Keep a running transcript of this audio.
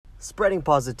Spreading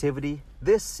positivity,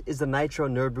 this is the Nitro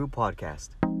Nerd Brew Podcast.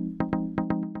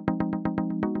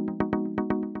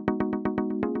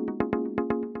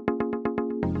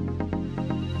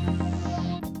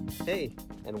 Hey,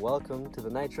 and welcome to the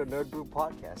Nitro Nerd Brew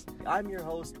Podcast. I'm your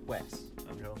host, Wes.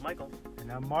 I'm your host, Michael.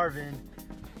 And I'm Marvin.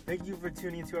 Thank you for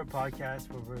tuning into our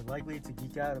podcast where we're likely to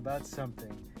geek out about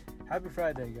something. Happy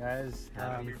Friday, guys.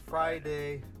 Happy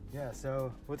Friday. Yeah,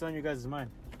 so what's on your guys'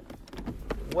 mind?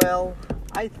 Well,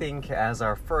 I think as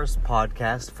our first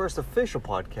official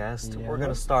podcast, we're going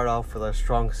to start off with our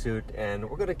strong suit and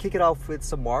we're going to kick it off with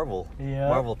some Marvel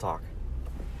talk.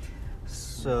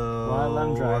 So while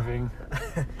I'm driving.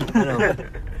 I know,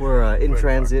 we're in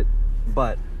transit,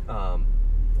 but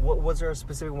was there a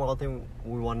specific Marvel thing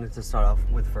we wanted to start off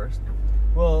with first?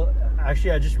 Well,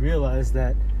 actually, I just realized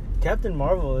that Captain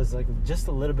Marvel is like just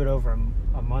a little bit over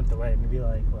a month away, maybe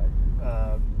like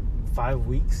 5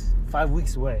 weeks? 5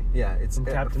 weeks away. Yeah, it's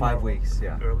Captain 5 Marvel. weeks,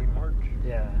 yeah. Early March.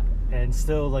 Yeah, and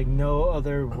still like no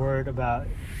other word about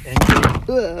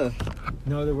Endgame.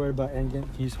 No other word about Endgame.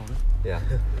 Can you just hold it? Yeah.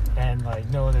 And like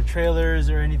no other trailers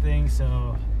or anything,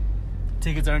 so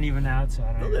tickets aren't even out. So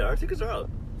I don't know. No, they are. Tickets are out.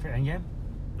 For Endgame?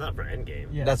 Not for Endgame.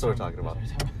 Yeah, That's what we're talking about.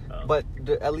 But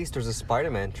at least there's a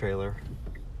Spider-Man trailer.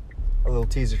 A little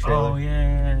teaser trailer. Oh,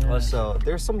 yeah. So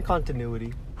there's some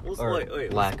continuity. Well, Or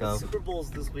wait. lack The of. Super Bowl's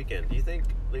this weekend. Do you think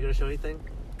they're going to show anything?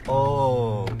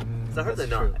 Oh. Because I heard they're That's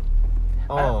not. true.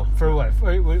 Oh. For what?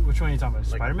 Which one are you talking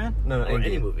about? Like- Spider-Man? No, Or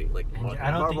any Endgame. movie. Like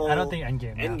I don't think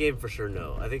Endgame. no. Endgame for sure,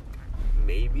 no. I think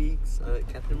maybe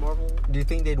Captain Marvel. Do you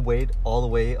think they'd wait all the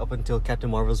way up until Captain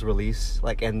Marvel's release?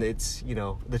 And it's,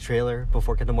 the trailer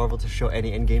before Captain Marvel to show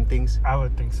any Endgame things? I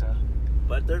would think so.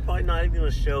 But they're probably not even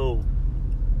going to show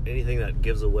anything that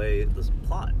gives away this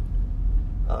plot.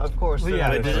 Of course. Well, they're yeah,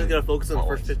 They're gonna just show going to focus on the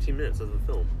plot first wise. 15 minutes of the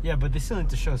film. Yeah, but they still need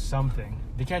to show something.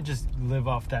 They can't just live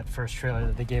off that first trailer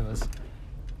that they gave us.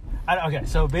 Okay,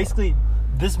 so basically,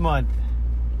 this month,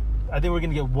 I think we're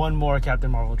going to get one more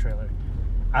Captain Marvel trailer.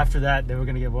 After that, then we're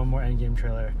going to get one more Endgame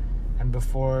trailer. And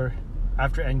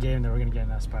after Endgame, then we're going to get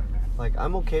another Spider-Man.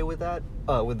 I'm okay with that,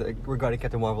 regarding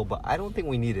Captain Marvel, but I don't think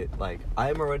we need it.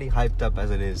 I'm already hyped up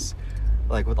as it is.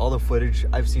 With all the footage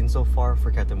I've seen so far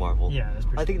for Captain Marvel. Yeah, that's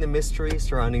pretty I think the mystery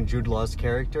surrounding Jude Law's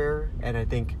character, and I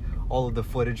think all of the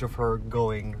footage of her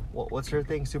going, what's her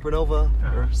thing, Supernova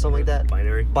or something like that.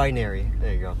 Binary.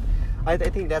 There you go. I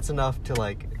think that's enough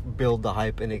to build the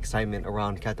hype and excitement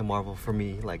around Captain Marvel for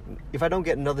me. If I don't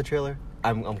get another trailer,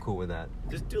 I'm cool with that.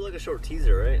 Just do a short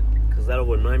teaser, right? Because that'll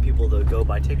remind people to go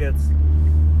buy tickets.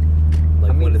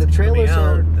 The trailers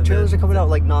are coming out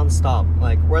non-stop.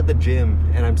 We're at the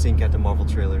gym and I'm seeing Captain Marvel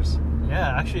trailers.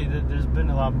 Yeah, actually, there's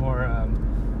been a lot more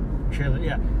trailer.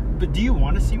 Yeah, but do you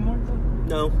want to see more though?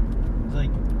 No,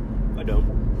 I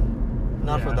don't.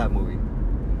 Not for Yeah. that movie.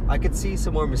 I could see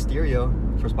some more Mysterio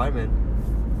for Spider-Man.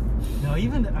 No,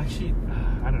 even actually,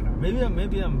 I don't know.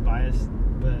 Maybe I'm biased,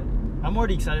 but I'm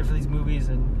already excited for these movies,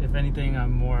 and if anything,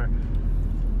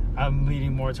 I'm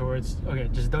leaning more towards, okay,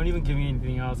 just don't even give me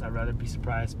anything else. I'd rather be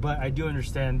surprised. But I do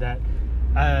understand that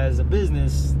as a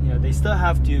business, they still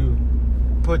have to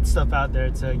put stuff out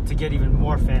there to get even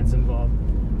more fans involved.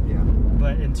 Yeah.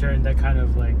 But in turn, that kind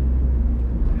of I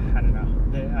don't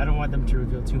know. I don't want them to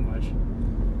reveal too much.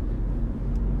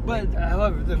 But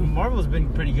however, Marvel's been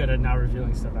pretty good at not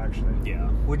revealing stuff, actually. Yeah.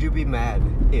 Would you be mad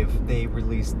if they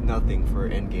released nothing for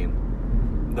Endgame?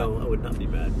 No, I would not be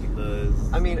mad because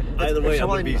if either way, I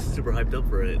would someone- be super hyped up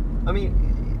for it.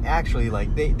 Actually,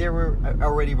 they were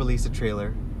already released a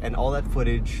trailer, and all that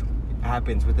footage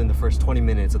happens within the first 20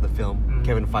 minutes of the film. Mm-hmm.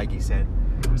 Kevin Feige said.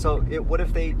 So, what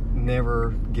if they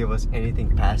never give us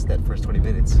anything past that first 20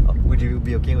 minutes? Would you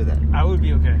be okay with that? I would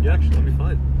be okay. Yeah, that'd be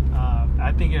fine.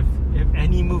 I think if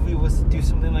any movie was to do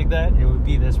something like that, it would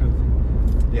be this movie.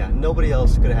 Yeah, nobody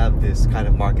else could have this kind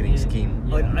of marketing scheme.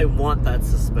 Yeah. I want that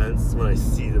suspense when I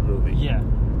see the movie. Yeah.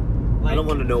 I don't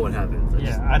want to know what happens.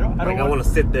 I don't want to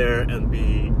sit there and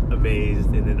be amazed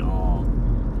and in awe.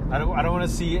 I don't want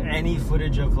to see any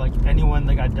footage of anyone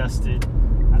that got dusted.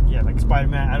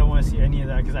 Spider-Man. I don't want to see any of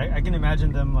that because I can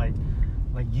imagine them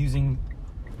using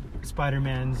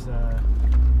Spider-Man's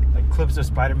clips of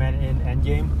Spider-Man in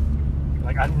Endgame.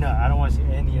 I don't want to see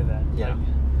any of that. Yeah.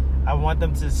 I want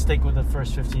them to stick with the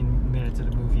first 15 minutes of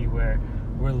the movie where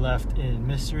we're left in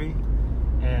mystery,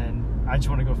 and I just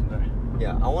want to go from there.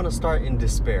 Yeah, I want to start in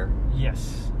despair.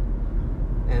 Yes.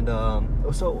 And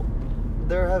so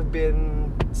there have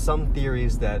been some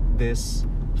theories that this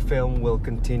film will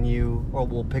continue or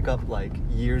will pick up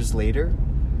years later.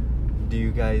 Do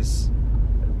you guys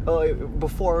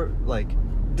before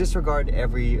disregard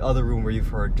every other rumor you've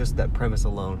heard, just that premise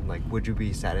alone, would you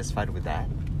be satisfied with that?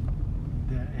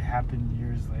 happen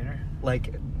years later.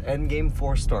 Like Endgame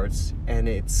 4 starts, and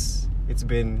it's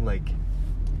been like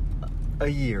a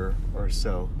year or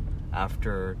so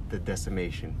after the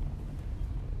decimation.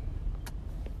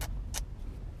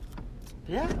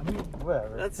 Yeah, I mean,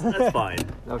 whatever. That's fine.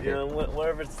 Okay. You know,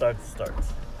 whatever it starts, it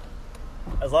starts.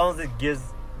 As long as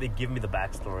they give me the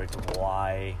backstory to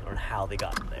why or how they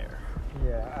got there.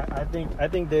 Yeah, I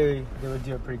think they would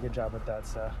do a pretty good job with that.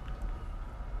 So.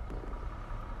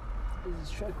 Is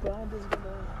this truck blind? Is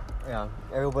gonna? Yeah,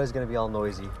 everybody's gonna be all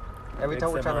noisy. Every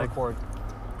time we're trying to record.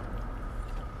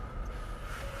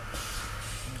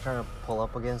 I'm trying to pull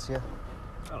up against you.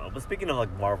 I don't know, but speaking of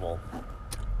like Marvel,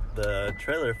 the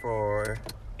trailer for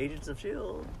Agents of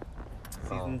S.H.I.E.L.D.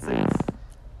 Season 6.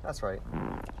 That's right.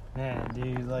 Man,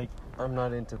 dude, like, I'm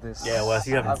not into this. Yeah, Wes,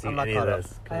 you haven't seen not any of caught up.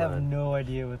 this. I Come have on. no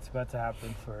idea what's about to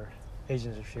happen for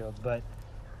Agents of S.H.I.E.L.D., but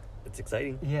It's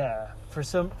exciting. yeah, for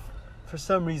some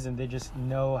reason they just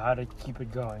know how to keep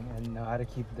it going and know how to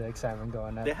keep the excitement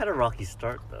going. They had a rocky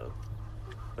start though.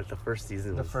 Like the first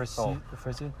season. The was- first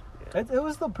season. Yeah. It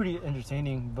was still pretty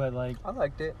entertaining, but like I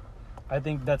liked it. I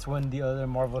think that's when the other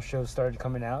Marvel shows started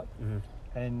coming out, Mhm.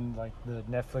 and like the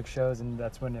Netflix shows, and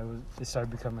that's when it started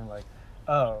becoming like,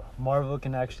 oh, Marvel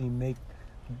can actually make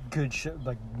good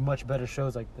like much better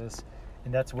shows like this,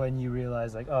 and that's when you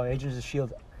realize like, oh, Agents of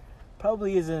S.H.I.E.L.D.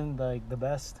 probably isn't like the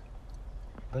best,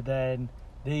 but then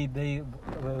they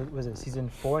what was it season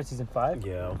 4 and season 5?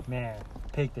 Yeah. Man,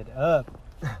 picked it up.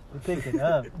 They picked it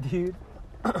up, dude.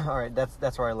 All right,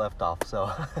 that's where I left off.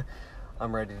 So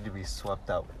I'm ready to be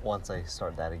swept up once I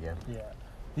start that again. Yeah.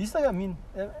 These like I mean,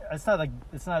 it's not as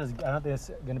I don't think it's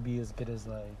gonna be as good as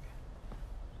like.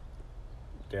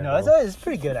 No, it's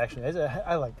pretty good actually.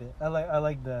 I liked it. I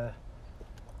like the.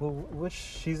 Well, which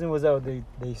season was that?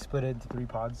 They split it into 3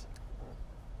 pods.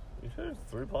 You sure it's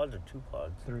 3 pods or 2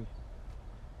 pods? 3.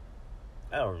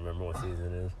 I don't remember what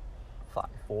season it is. 5.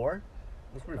 4?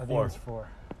 It's I pretty think 4. it was 4.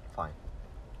 Fine.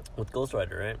 With Ghost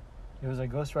Rider, right? It was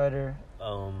like Ghost Rider,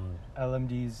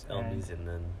 LMDs LMDs, and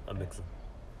then a mix of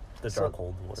the So-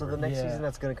 Darkhold. So Whatever. the next Yeah. season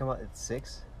that's gonna come out, it's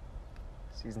 6.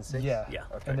 Season 6. Yeah. Yeah.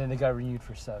 Okay. and then they got renewed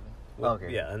for 7. Well, Okay.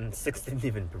 Yeah, and 6 didn't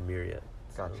even premiere yet.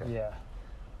 so- Gotcha. Yeah.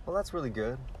 Well, that's really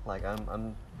good. Like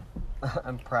I'm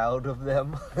I'm proud of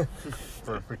them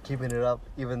for keeping it up,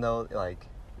 even though like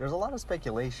there's a lot of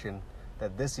speculation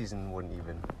that this season wouldn't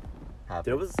even happen.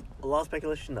 There was a lot of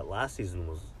speculation that last season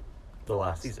was the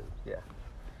last season. Yeah.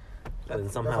 And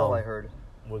That's somehow all I heard.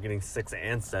 we're getting 6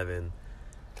 and 7.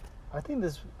 I think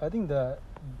the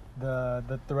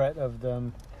threat of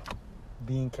them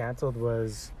being canceled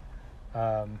was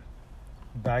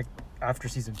back after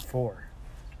season 4,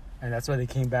 and that's why they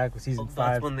came back with season 5.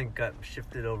 That's when they got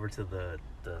shifted over to the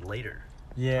later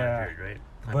Yeah, time period,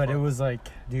 right? but it was like,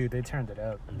 dude, they turned it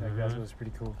up. Like that Mhm. was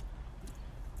pretty cool.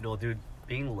 No, dude,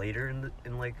 being later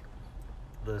in like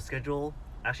the schedule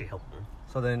actually helped them.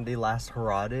 So then they last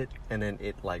hurrah'd it, and then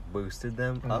it like boosted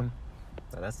them up. Mhm.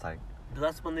 Oh, that's tight.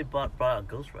 That's when they brought out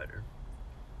Ghost Rider.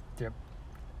 Yep.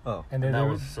 Oh, And And then that they,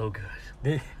 was so good.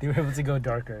 they were able to go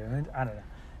darker. And I don't know.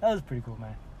 That was pretty cool,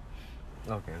 man.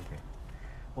 okay.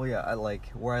 Well, yeah, I like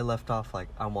where I left off. Like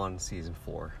I'm on season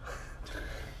 4.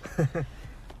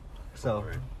 So,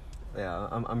 Alright. yeah,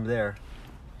 I'm there.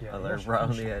 Yeah, I'm yeah, right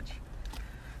on sure. the edge.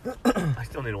 I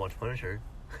still need to watch Punisher.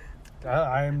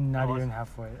 I'm not I was- even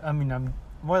halfway. I mean, I'm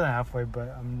more than halfway, but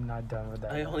I'm not done with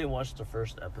that. I yet. only watched the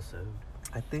first episode.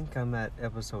 I think I'm at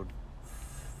episode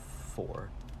 4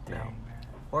 Dang, now, man.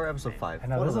 or episode 5. I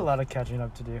know One there's of a them. lot of catching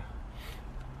up to do.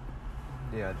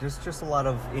 Yeah, just a lot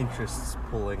of interests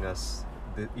pulling us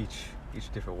each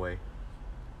different way.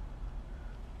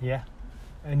 Yeah.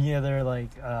 Any other like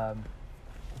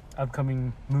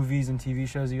upcoming movies and TV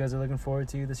shows you guys are looking forward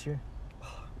to this year?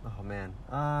 Oh man,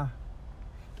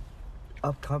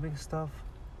 upcoming stuff.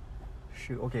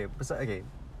 Shoot. Okay.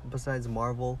 Besides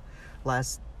Marvel,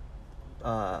 last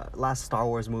Star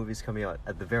Wars movie's coming out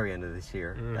at the very end of this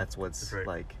year. That's what's that's right.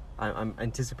 like. I'm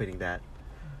anticipating that.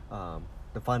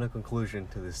 The final conclusion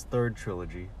to this 3rd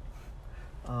trilogy.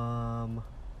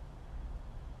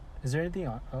 Is there anything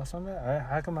else on that?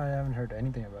 How come I haven't heard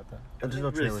anything about that? There's no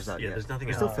Really, trailers out yeah, yet. there's nothing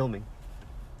They're still out. filming.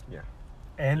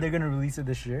 And they're gonna release it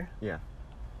this year. Yeah.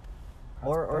 That's-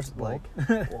 Or that's bold.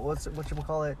 like what you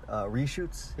call it?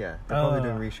 Reshoots. Yeah, they're probably Oh.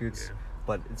 doing reshoots, Yeah.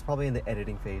 but it's probably in the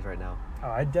editing phase right now. Oh,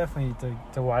 I definitely need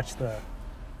to watch the.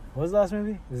 What was the last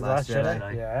movie? Is it Last Last Jedi?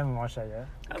 Jedi. Yeah, I haven't watched that yet.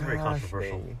 That was very Gosh,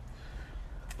 controversial. dang.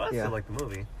 But I Yeah. still like the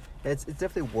movie. It's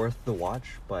definitely worth the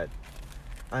watch, but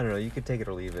I don't know. You could take it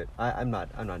or leave it. I'm not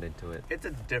into it. It's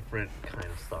a different kind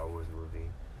of Star Wars movie.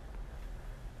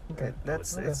 Okay.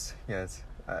 That's Okay. it's yeah.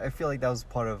 I feel like that was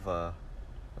part of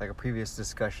like a previous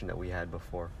discussion that we had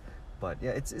before. But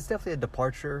yeah, it's definitely a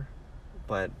departure,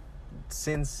 but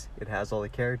since it has all the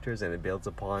characters and it builds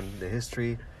upon the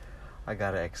history, I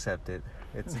gotta accept it.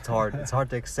 It's hard. It's hard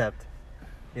to accept.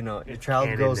 You know, your child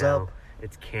canon grows now. up.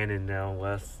 It's canon now,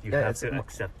 Wes. You Yeah, have it's to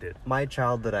accept it. My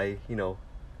child that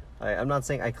I'm not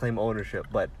saying I claim ownership,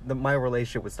 but my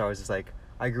relationship with Star Wars is like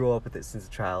I grew up with it since a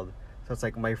child. So it's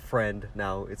like my friend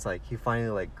now. It's like he finally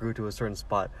like grew to a certain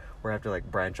spot where I have to like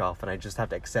branch off, and I just have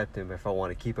to accept him if I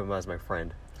want to keep him as my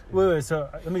friend. Wait. So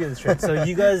let me get this straight. So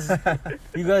you guys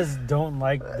don't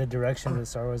like the direction that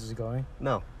Star Wars is going?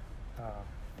 No.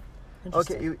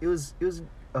 Interesting. Okay, it was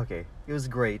okay. It was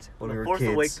great when we were Force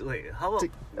kids. Awakens. Wait, how about?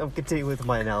 I'm continuing with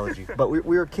my analogy, but we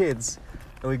were kids,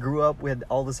 and we grew up. We had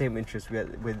all the same interests. We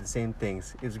had the same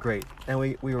things. It was great, and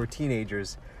we were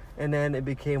teenagers, and then it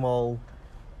became all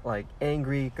like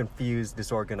angry, confused,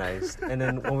 disorganized. And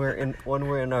then when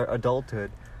we're in our adulthood,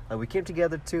 we came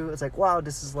together too. It's like, wow,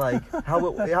 this is like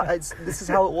this is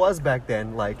how it was back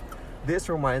then. Like, this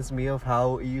reminds me of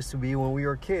how it used to be when we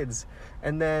were kids.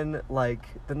 And then like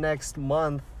the next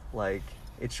month, like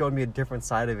it showed me a different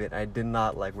side of it. I did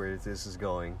not like where this is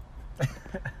going.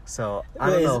 So I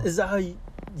don't know. Is that how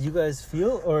you guys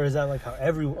feel, or is that like how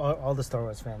all the Star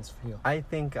Wars fans feel? I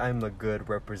think I'm a good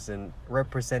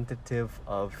representative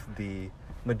of the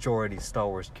majority Star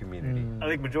Wars community. I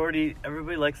think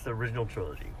everybody likes the original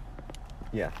trilogy,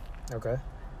 Yeah, Okay.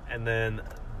 and then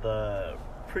the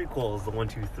prequels, the 1,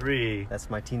 2, 3, that's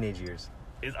my teenage years.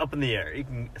 is up in the air.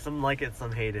 Some like it,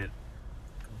 some hate it.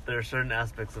 There are certain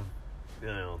aspects of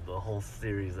the whole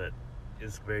series that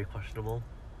is very questionable,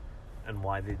 and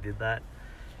why they did that.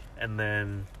 And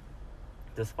then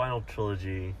this final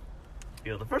trilogy,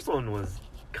 the first one was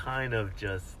kind of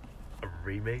just a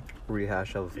remake.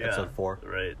 Rehash of episode 4.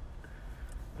 Right.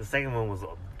 The second one was a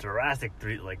drastic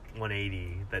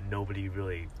 180 that nobody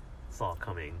really saw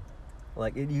coming.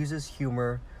 Like, it uses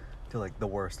humor to like the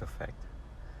worst effect.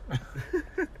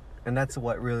 And that's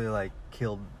what really like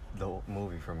killed the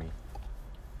movie for me.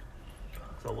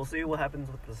 So we'll see what happens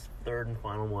with this third and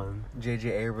final one. J.J.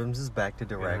 Abrams is back to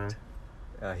direct.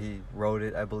 He wrote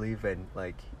it, I believe, and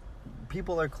like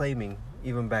people are claiming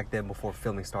even back then before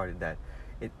filming started that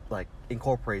it like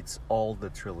incorporates all the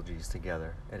trilogies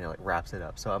together and it like wraps it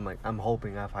up. So I'm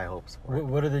hoping, I have high hopes for it.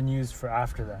 What are the news for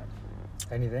after that?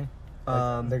 Anything?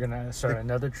 Like, they're gonna start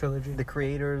another trilogy. The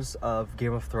creators of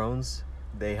Game of Thrones,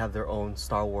 they have their own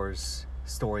Star Wars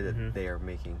story that they are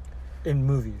making. In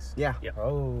movies. Yeah. Yeah.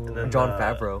 Oh. And then, John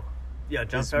Favreau Yeah,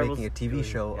 John is Favreau's making a TV doing-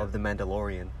 show yeah. of The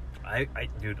Mandalorian.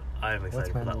 Dude, I'm What's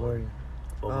excited for that one. Mandalorian?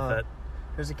 Boba Fett,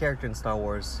 There's a character in Star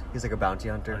Wars. He's like a bounty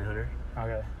hunter. Bounty Hunter.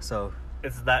 Okay. So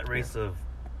It's that race of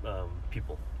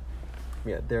people.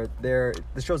 yeah, the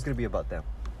show's gonna be about them.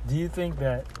 Do you think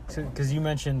that, because you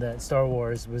mentioned that Star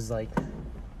Wars was like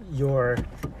your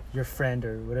friend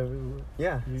or whatever,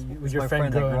 Yeah, was it's your my friend I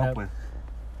grew growing up up? with.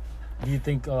 Do you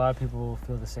think a lot of people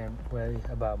feel the same way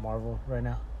about Marvel right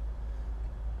now?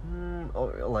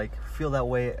 Or like feel that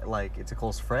way, like it's a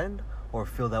close friend, or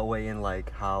feel that way in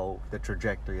like how the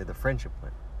trajectory of the friendship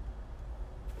went.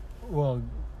 Well,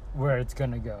 where it's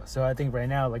gonna go. So I think right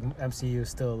now, like MCU is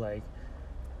still like,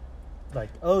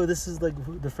 oh, this is like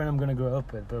the friend I'm gonna grow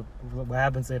up with. But what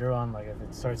happens later on, like if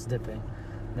it starts dipping,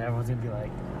 then everyone's gonna be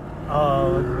like,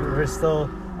 oh, we're still.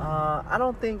 I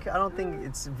don't think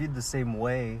it's viewed the same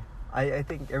way. I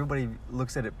think everybody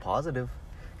looks at it positive,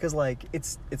 because like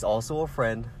it's also a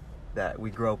friend that we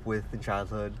grew up with in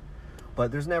childhood,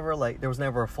 but there was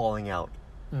never a falling out.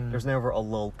 There's never a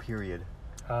lull period.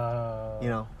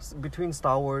 Between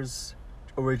Star Wars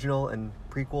original and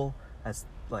prequel, that's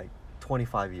like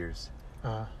 25 years.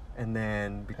 And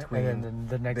then between and then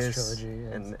the next this trilogy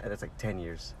and it's like 10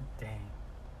 years. Dang.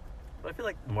 But I feel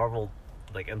like Marvel,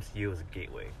 like MCU, is a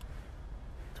gateway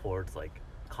towards like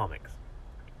comics,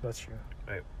 That's true.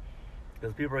 right?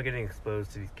 Because people are getting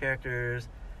exposed to these characters,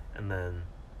 and then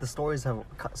The stories have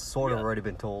sort of Yeah. already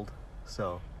been told,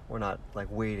 so we're not like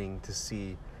waiting to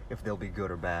see if they'll be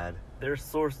good or bad. there's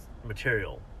source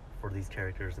material for these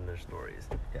characters and their stories.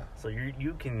 Yeah. So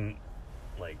you can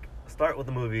like start with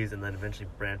the movies and then eventually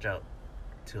branch out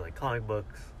to like comic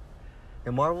books.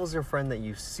 And Marvel's your friend that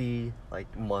you see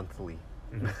like monthly,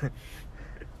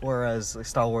 whereas like,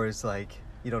 Star Wars, like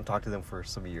you don't talk to them for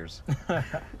some years.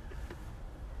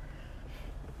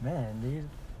 Man, dude.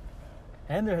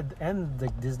 And the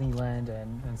Disneyland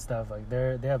and stuff, like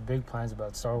they have big plans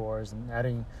about Star Wars and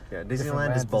adding. Yeah, different Disneyland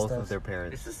lands is and both stuff. of their It's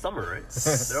parents. this summer, right?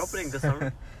 They're opening this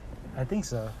summer. I think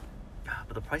so.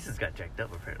 But the prices got jacked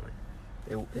up apparently.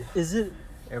 Is it?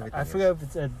 Everything. I forgot if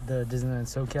it's at the Disneyland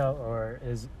SoCal or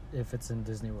if it's in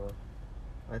Disney World.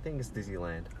 I think it's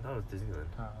Disneyland. I thought it was Disneyland.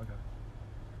 Oh, okay.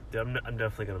 Dude, I'm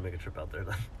definitely gonna make a trip out there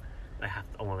then.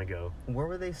 I want to go. Where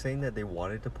were they saying that they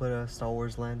wanted to put a Star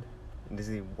Wars land? In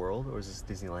Disney World, or is this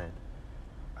Disneyland?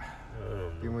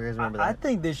 You guys remember that? I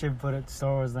think they should put a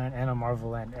Star Wars land and a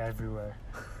Marvel land everywhere.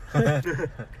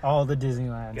 All the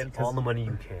Disneylands. Get all the money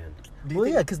you can. Well,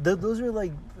 yeah, because those are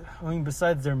like, I mean,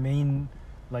 besides their main,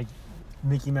 like,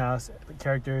 Mickey Mouse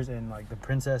characters and like the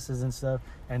princesses and stuff,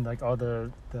 and like all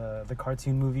the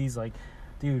cartoon movies, like,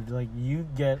 dude, like you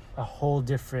get a whole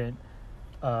different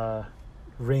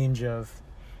range of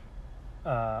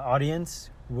audience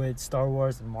with Star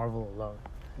Wars and Marvel alone.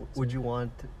 Would you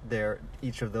want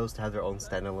each of those to have their own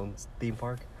standalone theme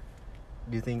park?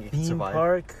 Do you think it can Theme survive?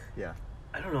 park? Yeah.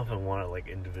 I don't know if I want like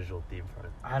individual theme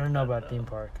park. I don't know about theme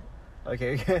park.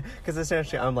 Okay, because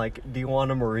essentially I'm like, do you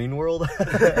want a Marine World?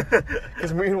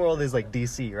 Because Marine World is like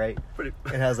DC, right? It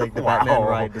has like the Batman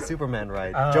ride, the Superman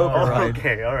ride, Joker ride.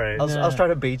 Okay, all right. I was trying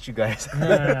to bait you guys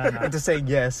No. into saying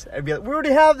yes. I'd be like, we already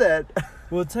have that.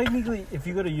 Well, technically, if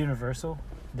you go to Universal,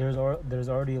 there's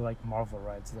already like Marvel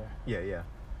rides there, Yeah.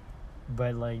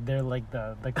 but like they're like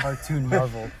the cartoon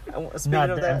Marvel, Speaking not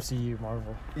of the that, MCU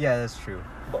Marvel. yeah, that's true.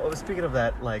 But speaking of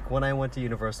that, like when I went to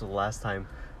Universal the last time,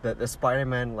 the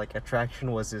Spider-Man like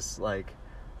attraction was this like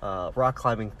rock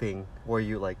climbing thing where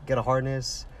you like get a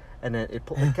harness and then it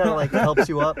kind of like helps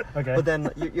you up. Okay. But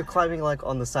then you're climbing like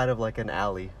on the side of like an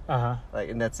alley, like,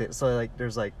 and that's it. So like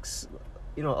there's like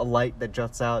a light that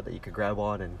juts out that you could grab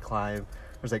on and climb.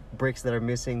 There's like bricks that are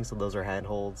missing, so those are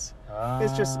handholds.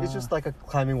 It's just like a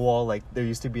climbing wall, like there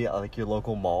used to be at like your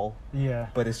local mall, Yeah.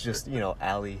 but it's just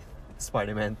alley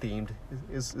Spider-Man themed.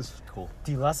 It's cool.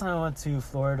 Dude, last time I went to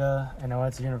Florida and I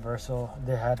went to Universal,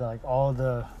 they had all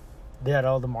the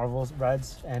Marvel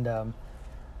rides, and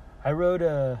I rode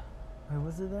wait,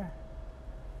 was it there?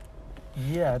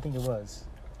 Yeah, I think it was.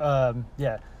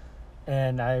 Yeah,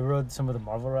 and I rode some of the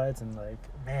Marvel rides, and like,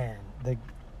 man,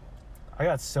 I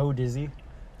got so dizzy.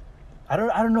 I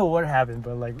don't know what happened,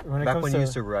 but like when it Back comes when to, you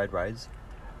used to ride rides.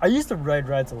 I used to ride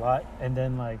rides a lot, and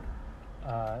then like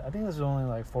I think this was only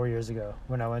like 4 years ago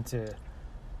when I went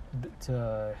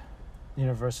to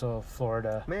Universal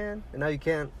Florida. Man, and now you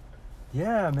can't.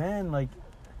 Yeah, man, like,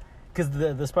 because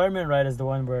the Spider-Man ride is the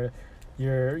one where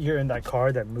you're in that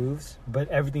car that moves, but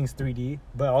everything's 3D,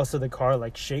 but also the car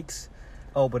like shakes.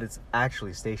 Oh, but it's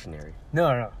actually stationary.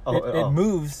 No. It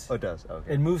moves. Oh, it does.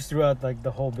 Okay. It moves throughout like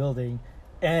the whole building,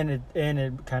 and it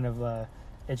kind of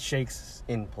it shakes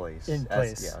in place. in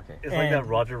place. Yeah. Okay. It's like that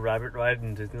Roger Rabbit ride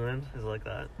in Disneyland. Is it like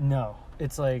that? No,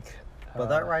 it's like. But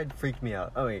that ride freaked me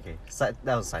out. Oh, okay. That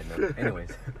was a side note. Anyways.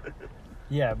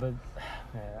 Yeah, but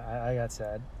man, I got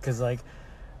sad because like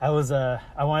I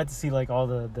wanted to see like all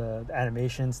the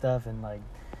animation stuff, and like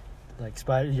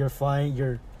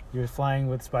you're flying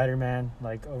with Spider-Man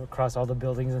like across all the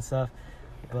buildings and stuff.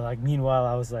 But like meanwhile,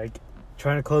 I was like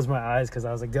trying to close my eyes because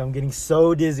I was like, I'm getting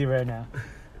so dizzy right now.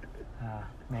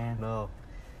 Man. No.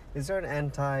 Is there an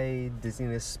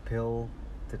anti-dizziness pill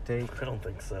to take? I don't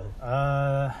think so.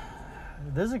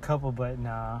 There's a couple, but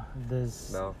nah.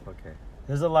 No. Okay.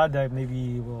 There's a lot that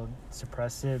maybe will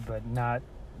suppress it, but not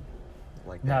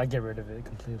Like that. not get rid of it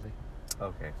completely.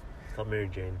 Okay. It's called Mary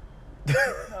Jane.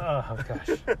 Oh gosh.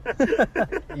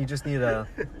 You just need a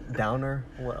downer.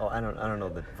 What? Oh, I don't know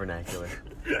the vernacular.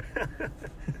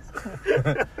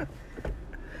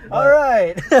 All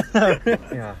right.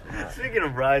 Yeah. Speaking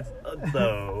of rides,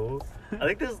 though,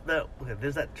 I think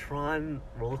there's that Tron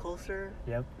roller coaster.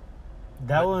 Yep.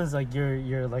 That one's like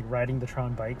you're like riding the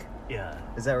Tron bike. Yeah.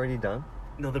 Is that already done?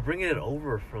 No, they're bringing it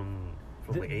over from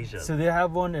like Asia. So they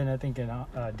have one, and I think in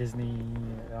Disney.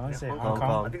 I want to say Hong Hong Kong.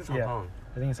 Kong. I think it's Hong Kong.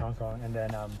 I think it's Hong Kong, and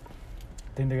then I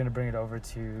think they're gonna bring it over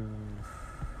to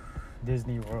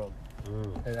Disney World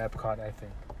at Epcot. I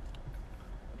think.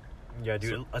 Yeah,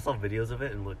 dude. I saw videos of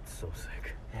it and it looked so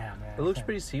sick. Yeah, man. It looks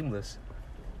pretty seamless.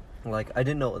 Like I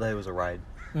didn't know that it was a ride.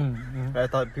 Mm-hmm. I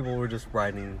thought people were just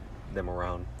riding them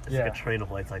around. It's like a train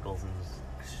of light cycles and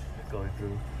just going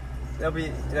through.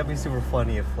 That'd be super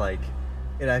funny if like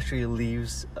it actually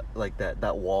leaves like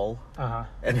that wall,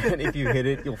 and then if you hit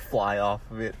it, you'll fly off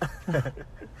of it.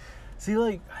 See,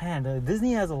 like, man,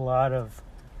 Disney has a lot of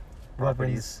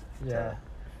Properties weapons,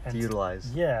 to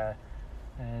utilize. Yeah,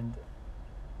 and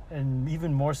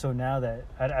even more so now that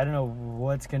I don't know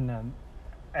what's gonna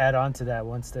add on to that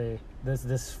once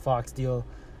this Fox deal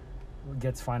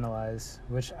gets finalized.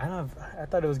 Which I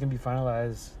thought it was gonna be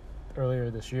finalized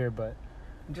earlier this year, but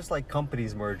Just like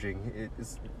companies merging, it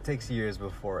takes years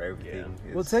before everything. Yeah.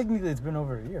 Is, well, technically it's been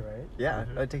over a year, right? yeah,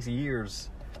 it takes years,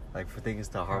 like for things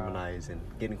to harmonize and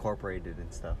get incorporated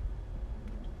and stuff.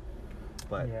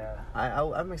 But Yeah.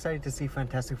 I'm excited to see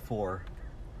Fantastic Four.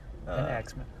 And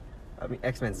X-Men. I mean,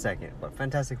 X-Men second, but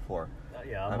Fantastic Four.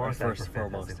 Yeah, I'm I'm more excited first for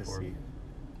foremost Fantastic to Four. see.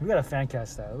 We got a fan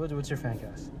cast style. What's your fan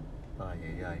cast? Oh,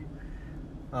 yeah.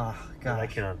 Oh, God, I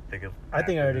gosh. cannot think of. I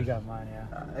think I already actors. got mine,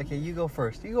 yeah. Okay, you go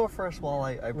first. You go first while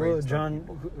I Well, brainstorm.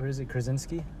 John, what is it,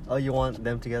 Krasinski? Oh, you want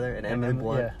them together? And Emily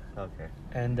Blunt? Yeah. Okay.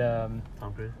 And,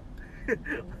 Tom Cruise.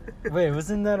 wait,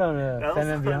 wasn't that on That Fan was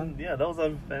and Beyond? Yeah, that was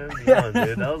on Fan and Beyond,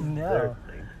 dude. That was No. their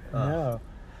thing. No.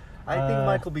 I think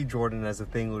Michael B. Jordan as a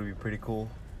thing would be pretty cool.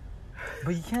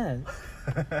 But you can't.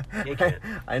 You can't.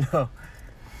 I know.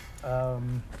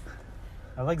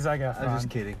 I like Zac Efron. I'm just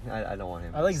kidding. I don't want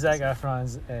him. I like Zac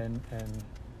Efron's and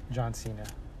John Cena.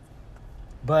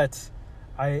 But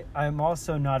I'm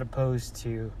also not opposed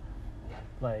to,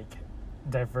 like,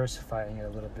 diversifying it a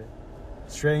little bit.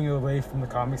 Straying away from the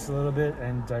comics a little bit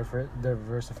and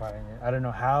diversifying it. I don't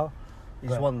know how. You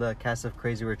just but want the cast of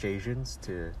Crazy Rich Asians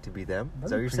to be them? Is that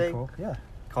that'd what be you're pretty saying? Cool. Yeah,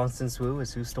 Constance Wu as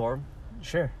Sue Storm?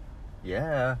 sure.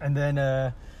 Yeah. And then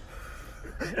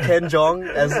Ken Jeong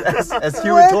as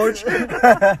Human Torch?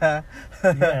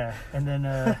 yeah, and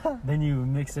then you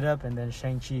mix it up, and then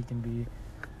Shang-Chi can be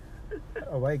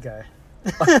a white guy.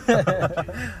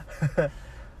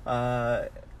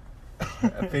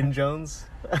 Finn Jones?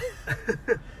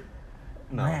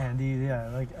 No. Man, dude, yeah,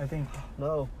 like I think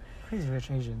No. Crazy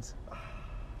Rich Asians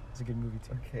is a good movie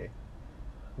too. Okay.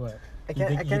 What? I You can't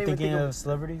you're even thinking think of... of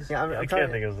celebrities? Yeah, Yeah, I I'm can't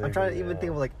trying, think of I'm trying to anything, even think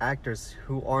yeah. of like actors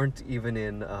who aren't even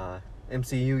in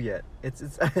MCU yet.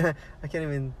 It's I can't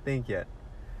even think yet.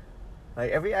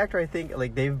 Like every actor I think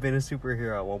like they've been a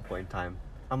superhero at one point in time.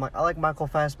 I'm like I like Michael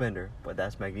Fassbender, but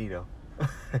that's Magneto.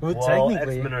 Well, Well,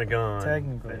 technically, X-Men are gone.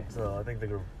 technically. So I think they're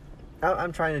gonna.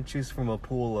 I'm trying to choose from a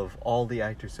pool of all the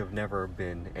actors who have never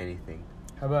been anything.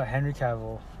 How about Henry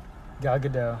Cavill, Gal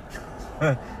Gadot,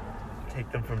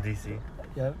 Take them from DC.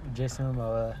 yep, Jason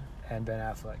Momoa, and Ben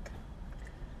Affleck.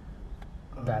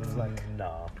 Bad Fleck.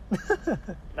 No.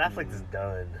 Affleck is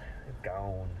done. It's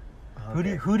gone.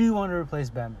 Okay. Who do you want to replace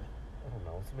Batman? I don't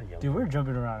know. Someone younger. Dude, we're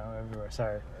jumping around everywhere.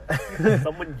 Sorry.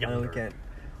 Someone I younger. don't can't.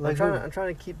 Like I'm who?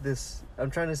 trying to keep this. I'm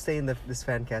trying to stay in this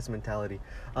fan cast mentality.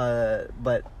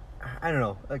 But I don't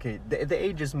know. Okay, the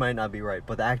ages might not be right,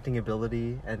 but the acting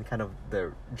ability and kind of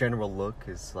the general look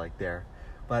is like there.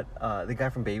 But the guy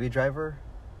from Baby Driver,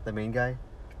 the main guy,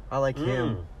 I like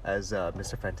him as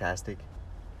Mr. Fantastic.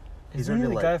 Isn't he already,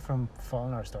 the like- guy from Fault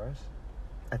in Our Stars?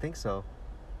 I think so.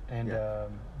 And Yeah.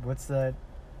 what's that?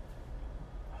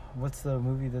 What's the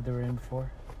movie that they were in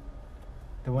before?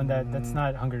 The one that's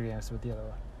not Hunger Games, but the other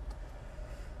one.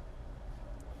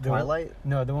 The one- Twilight?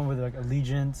 no, the one with like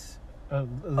Allegiant. Oh,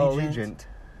 Allegiant.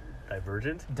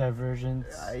 Divergent? Divergent.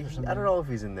 I or something. don't know if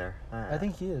he's in there. I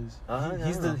think he is. I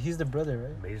He's don't know. he's the brother,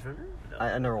 right? Maze Runner? No.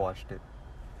 I never watched it.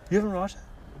 You haven't watched it?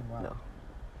 Wow. No.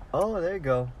 Oh, there you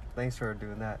go. Thanks for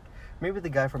doing that. Maybe the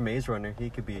guy from Maze Runner, he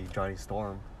could be Johnny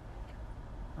Storm.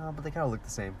 But they kind of look the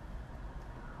same.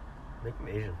 Make him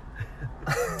Asian.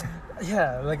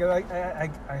 Yeah, like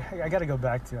I gotta go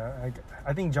back to.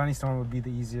 I think Johnny Storm would be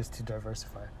the easiest to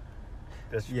diversify.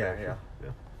 That's Yeah, very yeah.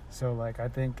 true. So like I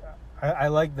think I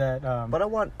like that. But I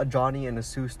want a Johnny and a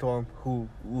Sue Storm who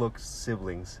look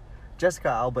siblings. Jessica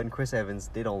Alba and Chris Evans,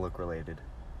 they don't look related.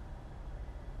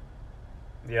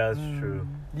 Yeah, that's true.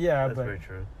 Yeah, That's but very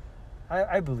true.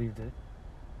 I believed it.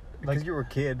 Because Like- you were a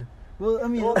kid. Well, I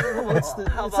mean, Well,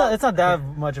 how about- it's not that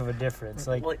much of a difference.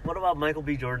 Like what about Michael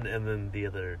B. Jordan and then the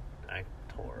other actor?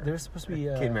 they're supposed to be.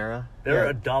 Kid Mara. They're yeah.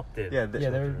 adopted. Yeah, Yeah,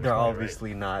 they're they're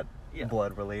obviously not Yeah.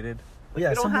 blood related. Like, Yeah,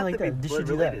 they don't something have like to be that. They blood should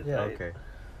do that, related, yeah. right? Okay.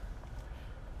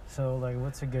 So like,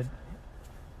 what's a good?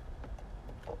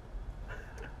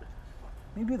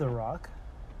 Maybe The Rock.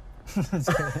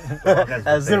 The Rock has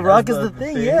As The thing. Rock is the the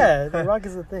thing. thing. Yeah, The Rock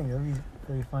is the thing. That'd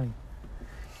be funny.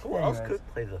 Who else Anyways.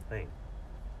 could play the thing?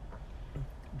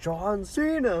 John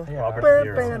Cena. Yeah, Robert Bow,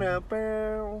 De bow, Niro.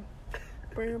 bow,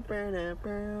 bow, bow,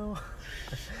 bow.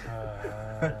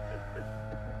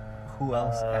 Who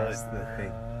else as the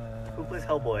thing? Who plays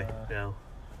Hellboy now?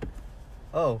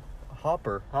 Oh,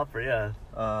 Hopper. Hopper, yeah.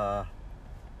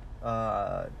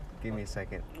 Give me a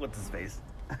second. What's his face?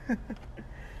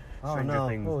 Oh Stranger no.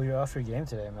 Things. Oh, you're off your game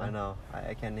today, man. I know.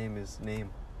 I can't name his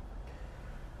name.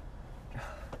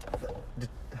 Chief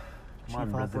Come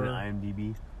on, Hopper. Resident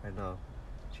IMDb. I know.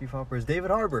 Chief Hopper is David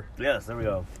Harbour. Yes, there we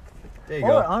go. There you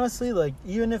Or go. honestly, like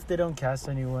even if they don't cast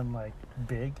anyone like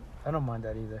big, I don't mind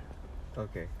that either.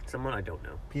 Okay. Someone I don't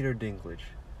know. Peter Dinklage.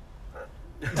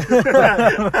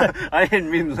 I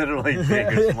didn't mean literally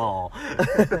big or small.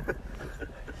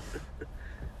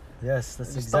 Yes,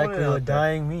 that's Just throwing it exactly out what there.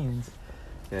 dying means.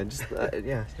 Yeah,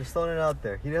 just throwing it out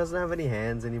there. He doesn't have any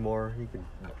hands anymore. He can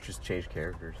just change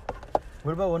characters.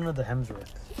 What about one of the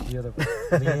Hemsworths? The other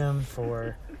Liam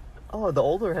for Oh, the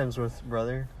older Hemsworth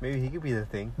brother. Maybe he could be the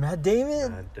thing. Matt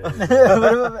Damon? God damn.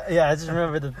 What about, yeah, I just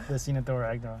remember the scene in Thor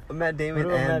Ragnarok. Matt Damon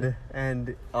What about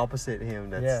and opposite him.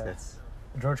 That's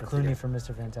George That's Clooney good. from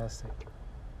Mr. Fantastic.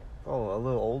 oh, a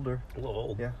little older. A little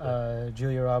old. Yeah.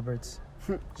 Julia Roberts.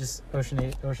 Just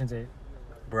Ocean's 8.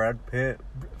 Brad Pitt.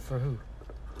 For who?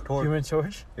 Torch. Human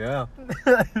Torch? Yeah.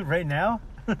 Right now?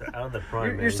 They're out of the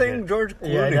prime. You're saying George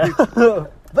Yeah, I Clooney. know.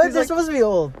 But He's they're like- supposed to be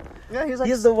old. Yeah, he's He like.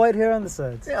 has the white hair on the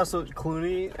sides. Yeah, so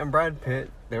Clooney and Brad Pitt,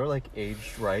 they were like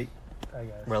aged right I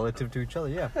guess. relative to each other.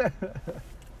 Yeah.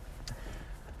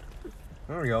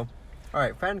 There we go. All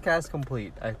right, fan cast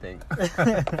complete. I think.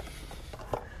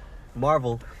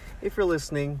 Marvel, if you're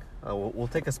listening, we'll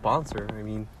take a sponsor. I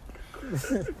mean,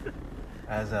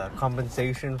 as a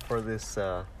compensation for this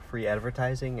free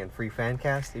advertising and free fan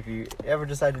cast. If you ever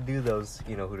decide to do those,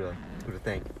 you know who to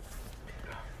thank.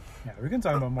 Yeah, we can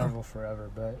talk about Marvel forever,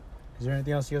 but is there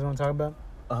anything else you guys want to talk about?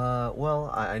 Well,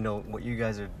 I know what you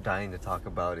guys are dying to talk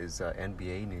about is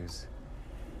NBA news.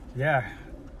 Yeah,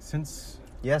 since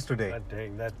Yesterday, God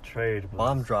dang, that trade was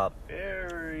bomb drop.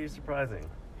 very surprising.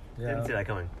 Didn't yeah, see that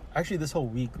coming. actually this whole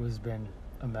week has been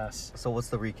a mess. So what's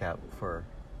the recap for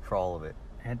all of it?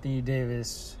 Anthony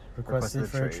Davis requested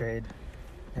Requested for a a trade,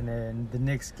 and then the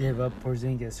Knicks gave up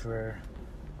Porzingis for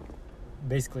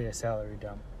basically a salary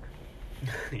dump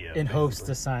Yeah. in hopes to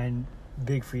basically. sign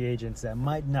big free agents that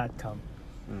might not come,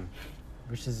 Mm.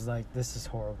 which is like, this is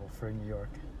horrible for New York.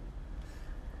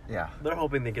 Yeah. They're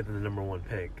hoping they get the number one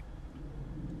pick.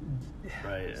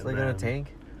 Right. So and they're gonna then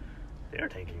tank? They are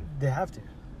tanking. They have to,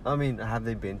 I mean, have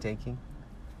they been tanking?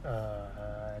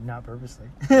 not purposely.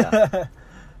 Yeah.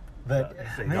 But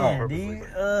I'd say not man,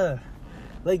 purposely,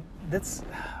 like that's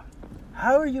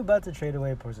how are you about to trade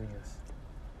away Porzingis?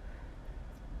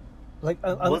 Like,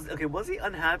 Was he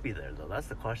unhappy there though? That's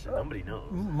the question. Nobody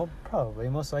knows. probably,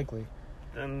 most likely.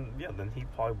 Then he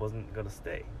probably wasn't gonna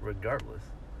stay, regardless.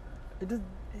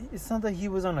 It's not that he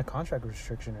was on a contract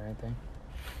restriction or anything.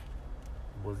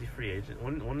 Was he free agent?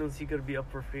 When was he gonna be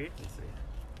up for free agency?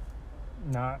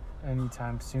 Not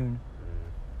anytime soon.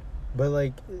 Mm. But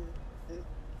like,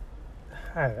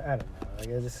 I don't know. Like,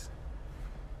 I just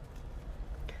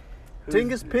Who's-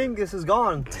 Tingus Pingus is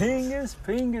gone. Tingus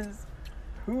Pingus.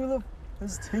 Who the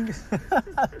is Tingus?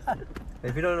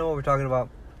 If you don't know what we're talking about,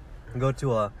 go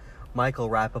to Michael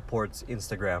Rappaport's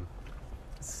Instagram.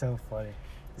 It's so funny.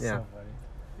 Yeah. So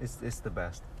funny. It's the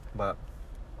best. But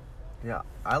yeah,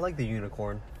 I like the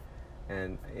unicorn,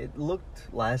 and it looked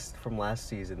from last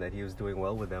season that he was doing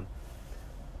well with them.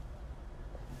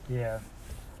 Yeah,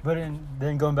 but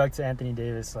then going back to Anthony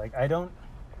Davis, like I don't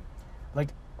like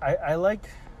I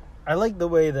like the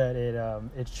way that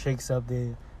it shakes up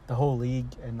the whole league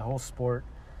and the whole sport,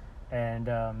 and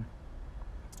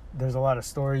there's a lot of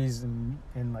stories and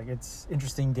like it's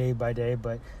interesting day by day,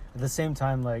 but at the same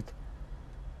time, like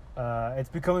it's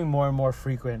becoming more and more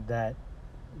frequent that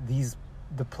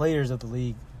the players of the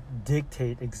league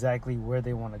dictate exactly where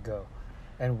they want to go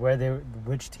and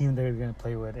which team they're going to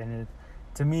play with, and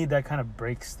to me that kind of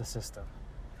breaks the system.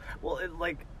 Well, it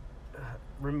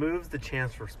removes the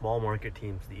chance for small market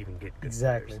teams to even get good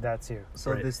Exactly, players. that too.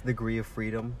 So Right. this degree of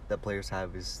freedom that players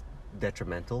have is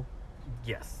detrimental.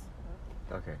 Yes.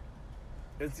 Okay.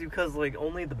 It's because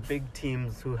only the big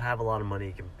teams who have a lot of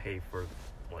money can pay for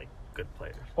good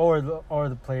players. Or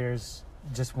the players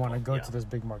just want to go Yeah. to those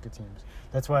big market teams.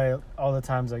 That's why all the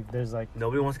times there's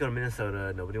Nobody wants to go to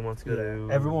Minnesota. Nobody wants to go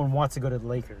to. everyone wants to go to the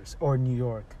Lakers or New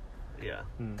York Yeah.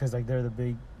 because they're the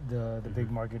big big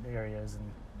Mhm. market areas,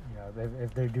 and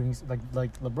if they're doing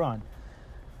like LeBron,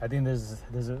 I think there's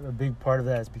a big part of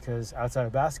that is because outside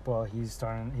of basketball he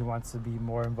wants to be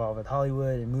more involved with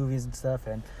Hollywood and movies and stuff,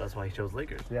 and That's why he chose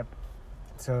Lakers. yep.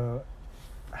 So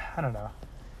I don't know,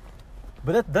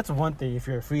 but that's one thing if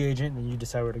you're a free agent and you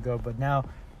decide where to go. But now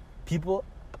people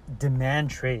demand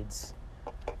trades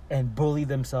and bully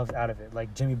themselves out of it,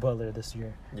 like Jimmy Butler this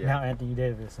year. Yeah. Now Anthony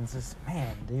Davis, and it's just,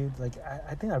 man, dude,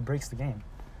 I think that breaks the game.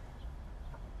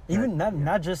 Even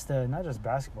not just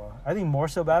basketball. I think more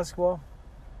so basketball,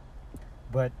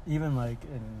 but even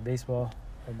in baseball,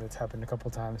 and it's happened a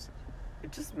couple times.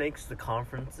 It just makes the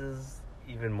conferences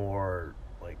even more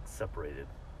separated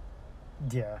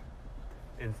Yeah,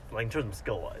 in terms of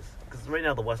skill wise. Because right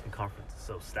now the Western Conference is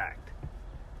so stacked,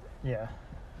 yeah.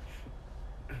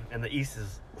 and the East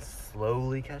is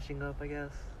slowly catching up, I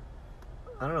guess.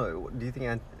 I don't know. Do you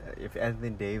think if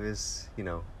Anthony Davis,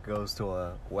 goes to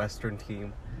a Western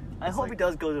team, I hope he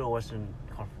does go to a Western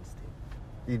Conference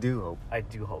team. you do hope. I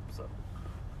do hope so.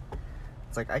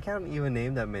 It's like I can't even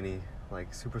name that many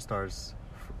like superstars.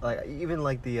 Like even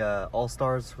like the all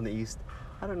stars from the East,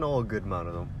 I don't know a good amount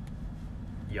of them.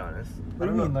 Giannis. What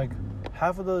do you know. mean? Like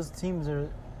half of those teams are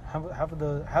half of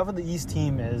the East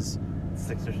team is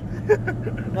Sixers.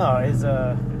 is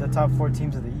the top 4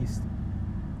 teams of the East.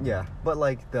 Yeah, but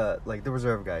like the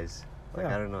reserve guys, like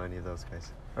Yeah. I don't know any of those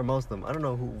guys or most of them. I don't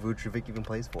know who Vucevic even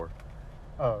plays for.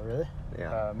 Oh, really?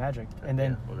 Yeah. Magic. And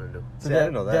then what do I do? so See, I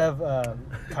didn't know that. they have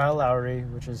Kyle Lowry,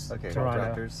 which is Okay,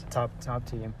 Toronto, Raptors. top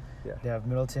team. Yeah. They have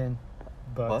Middleton,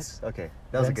 Bucks. Bucks? Okay,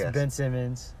 that was a guess. Ben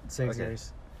Simmons,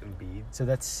 Sixers. Embiid. So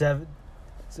that's 7.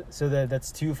 So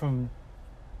that's two from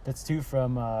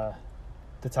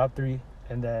the top 3,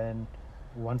 and then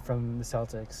 1 from the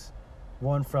Celtics,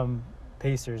 1 from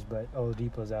Pacers, but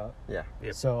Oladipo's out. Yeah.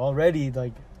 Yep. So already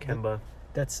like Kemba.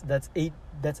 that's 8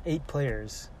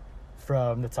 players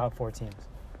from the top 4 teams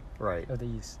Right. of the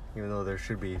East. Even though there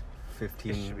should be It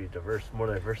 15. should be diverse, more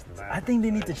diverse than that. I think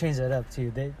they need to change that up too.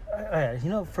 They,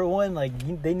 for one, like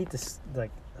they need to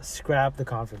like scrap the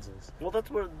conferences. Well,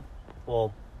 that's where.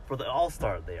 Well, for the All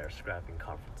Star, they are scrapping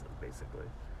conferences basically,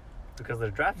 because they're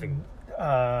drafting.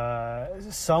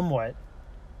 Somewhat,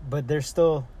 but they're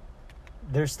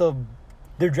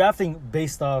drafting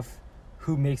based off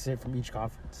who makes it from each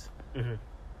conference. Mm-hmm.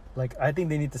 Like I think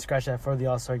they need to scratch that for the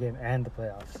All-Star game and the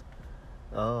playoffs.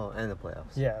 Oh, and the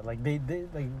playoffs. Yeah, like they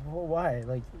like why?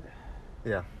 Like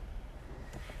Yeah.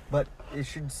 But it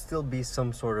should still be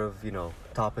some sort of,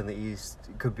 top in the East.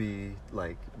 It could be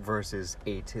like versus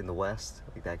 8 in the West,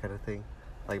 like that kind of thing.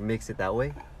 Like mix it that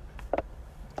way.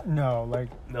 no, like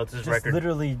No, it's just just record.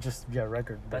 literally just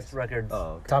record. That's based. records.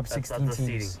 Oh, okay. Top That's 16 the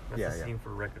seeding. teams. That's Yeah, the yeah. seeding for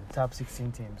records. Top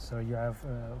 16 teams. So you have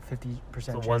 50%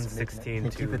 So chance 1, of making it. 16,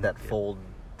 And keep 2, it that yeah. fold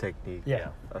technique. Yeah.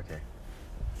 Okay.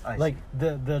 I Like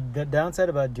see. the downside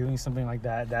about doing something like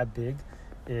that big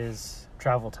is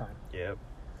travel time. Yep.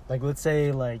 Like let's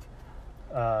say like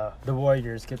the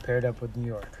Warriors get paired up with New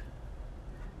York.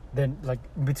 Then like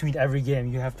between every game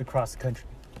you have to cross the country.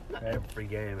 Not Right. every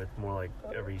game. It's more like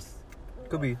every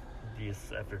Could be.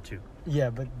 yes after 2. Yeah,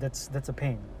 but that's a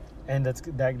pain, and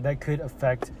that could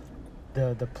affect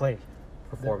the play,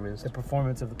 Performance. the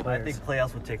performance of the I players. think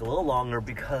playoffs would take a little longer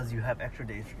because you have extra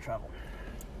days to travel.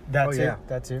 That's Oh, yeah.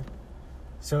 That too.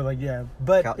 So like yeah,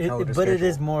 but Calendar it schedule.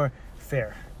 is more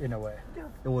fair in a way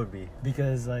It would be.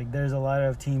 because like there's a lot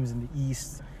of teams in the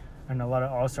East and a lot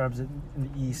of All-Stars in the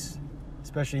East,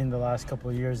 especially in the last couple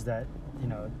of years that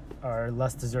are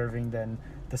less deserving than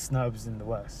the snubs in the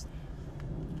West.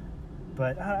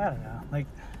 But I don't know, like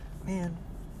man,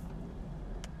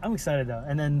 I'm excited though.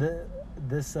 And then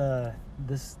this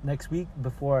next week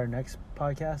before our next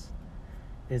podcast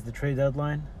is the trade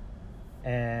deadline.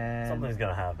 And Something's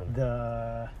gonna happen.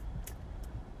 the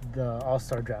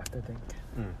All-Star draft, I think.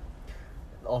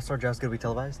 All-Star draft's gonna be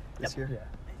televised this year? Yeah.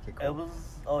 Okay, cool. It was.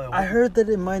 Oh, it was. I heard that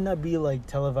it might not be like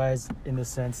televised in the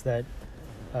sense that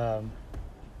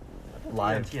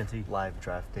Live TNT. live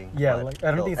drafting. Yeah, but like, I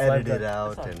don't they'll think it's live edit it draft.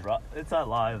 out It's not, and it's not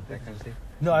live. that kind of thing.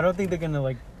 no, I don't think they're gonna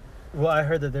like. Well, I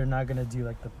heard that they're not gonna do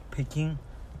like the picking,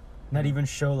 not even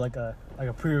show like a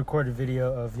pre-recorded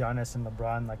video of Giannis and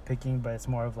LeBron like picking, but it's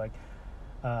more of like,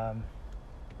 Here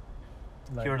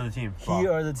are the team.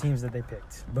 here are the teams that they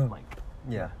picked. Boom. Like,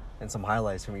 Yeah, and some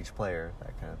highlights from each player,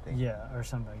 that kind of thing. Yeah, or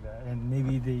something like that, and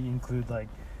maybe they include like,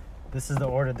 this is the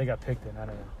order they got picked in. I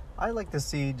don't know. I like to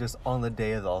see just on the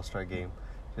day of the All-Star game,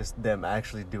 just them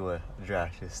actually do a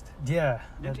draft. Just Yeah,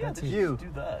 yeah, that's they it. you. should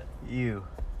do that. you.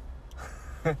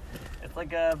 It's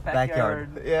like a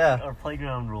backyard. Yeah. Or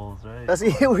playground rules, right? That's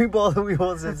we both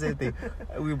said the same thing.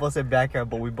 We both said backyard,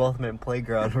 but we both meant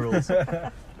playground rules. Yeah.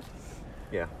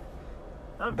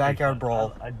 That'd be backyard fun.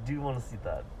 brawl. I do want to see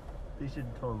that. They should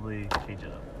totally change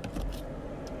it up.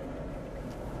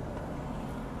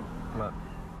 But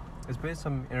there's been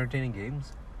some entertaining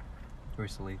games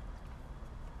recently.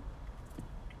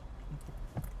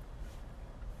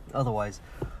 Otherwise,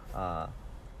 yeah,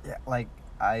 like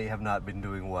I have not been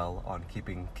doing well on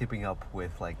keeping up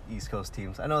with like East Coast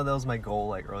teams. I know that was my goal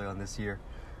like early on this year.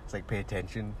 It's like pay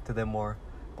attention to them more,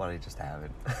 but I just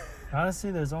haven't.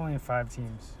 Honestly, there's only 5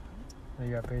 teams that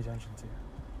you got to pay attention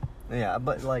to. Yeah,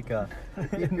 but like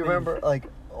you remember like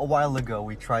a while ago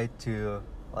we tried to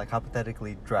like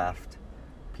hypothetically draft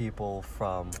people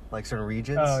from like certain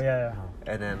regions. Oh yeah.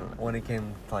 And then when it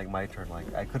came to like my turn,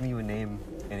 like I couldn't even name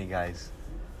any guys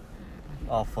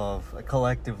off of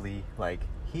collectively like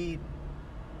Heat,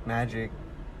 Magic,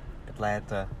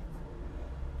 Atlanta.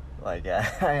 Like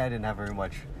I didn't have very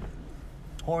much.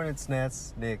 Hornets,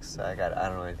 Nets, Knicks. I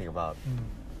don't know anything about.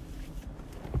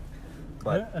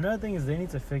 But Another thing is they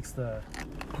need to fix the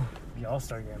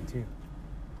All-Star game too.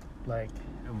 Like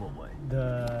In what way?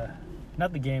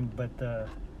 Not the game, but the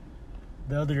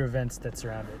other events that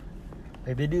surround it.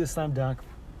 Like they do the slam dunk,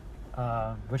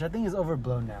 which I think is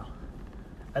overblown now.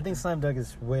 I think slam dunk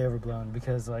is way overblown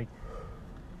because like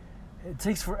it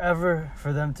takes forever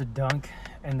for them to dunk,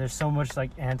 and there's so much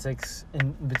like antics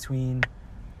in between.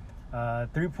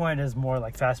 3-point is more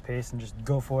like fast paced and just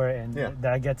go for it, and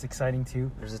that gets exciting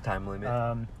too. There's a time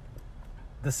limit.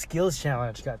 The skills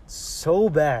challenge got so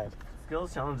bad.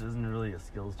 Skills challenge isn't really a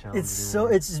skills challenge. It's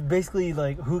just basically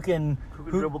like who can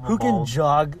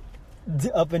jog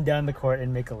up and down the court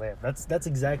and make a layup. That's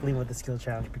exactly what the skills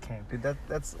challenge became. Dude,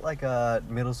 that's like a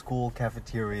middle school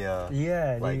cafeteria.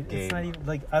 Yeah, like dude, game. it's not even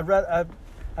like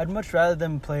I'd much rather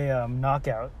them play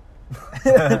knockout,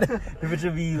 which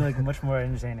would be like much more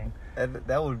entertaining. And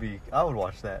that would be, I would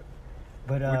watch that.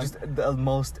 But we're just the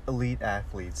most elite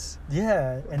athletes.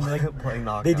 Yeah, and like playing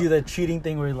knockout. They do that cheating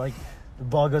thing where like the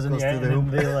ball goes in the air and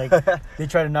then they like they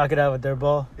try to knock it out with their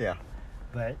ball. Yeah,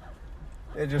 but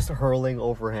they're just hurling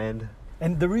overhand.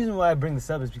 And the reason why I bring this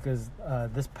up is because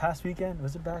this past weekend,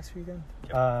 was it past weekend?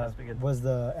 Yep, past weekend. Was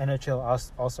the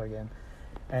NHL All-Star game.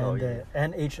 And the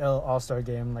NHL All-Star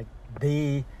game, like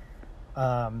they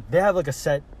have like a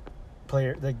set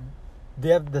player, like they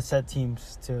have the set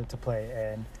teams to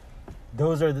play, and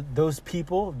those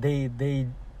people they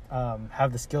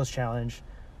have the skills challenge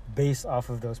based off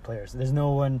of those players. There's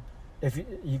no one, if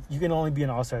you can only be an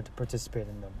All-Star to participate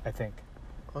in them, I think.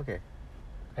 Okay.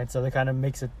 And so that kind of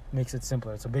makes it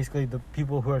simpler. So basically, the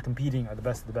people who are competing are the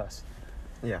best of the best.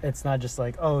 Yeah. It's not just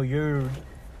like, oh, you're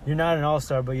not an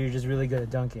all-star, but you're just really good at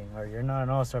dunking, or you're not an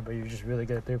all-star, but you're just really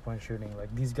good at 3-point shooting.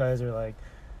 Like these guys are like,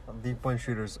 3-point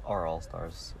shooters are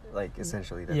all-stars. Like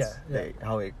essentially, that's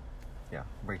how it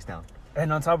breaks down.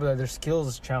 And on top of that, their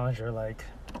skills challenge are like,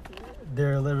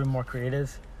 they're a little bit more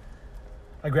creative.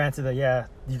 Granted that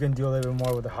you can do a little bit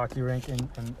more with a hockey rink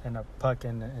and a puck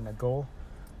and a goal,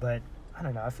 but I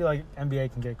don't know. I feel like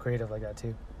NBA can get creative like that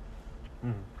too.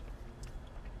 Mm.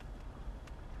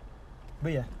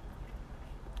 But yeah.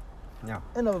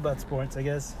 Enough about sports, I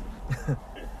guess.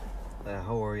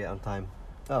 How are we on time?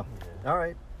 Oh, all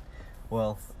right.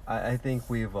 Well, I think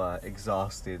we've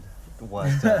exhausted what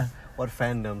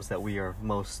fandoms that we are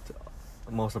most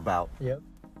about. Yep.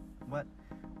 But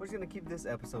we're just gonna keep this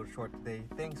episode short today.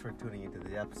 Thanks for tuning into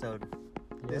the episode.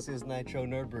 Yep. This is Nitro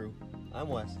Nerd Brew. I'm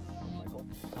Wes.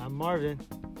 I'm Marvin.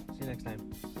 See you next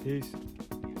time. Peace.